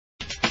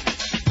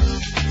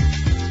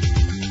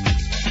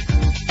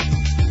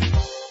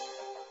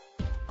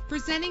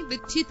Presenting the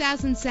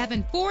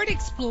 2007 Ford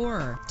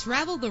Explorer.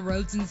 Travel the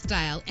roads in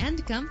style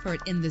and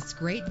comfort in this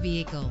great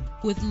vehicle.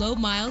 With low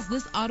miles,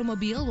 this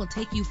automobile will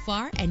take you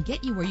far and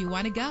get you where you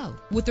want to go.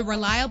 With a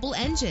reliable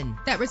engine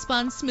that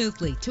responds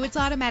smoothly to its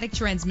automatic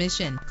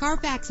transmission,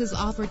 Carfax is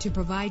offered to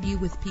provide you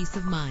with peace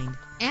of mind.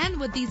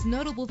 And with these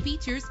notable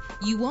features,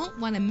 you won't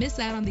want to miss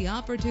out on the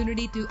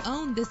opportunity to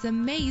own this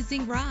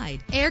amazing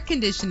ride. Air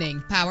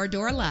conditioning, power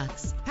door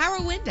locks,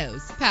 power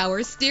windows,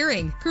 power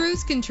steering,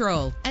 cruise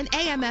control, an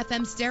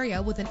AM/FM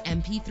stereo with an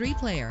MP3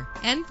 player.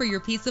 And for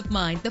your peace of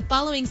mind, the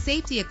following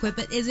safety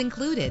equipment is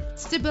included: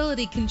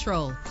 stability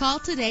control. Call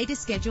today to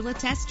schedule a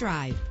test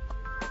drive.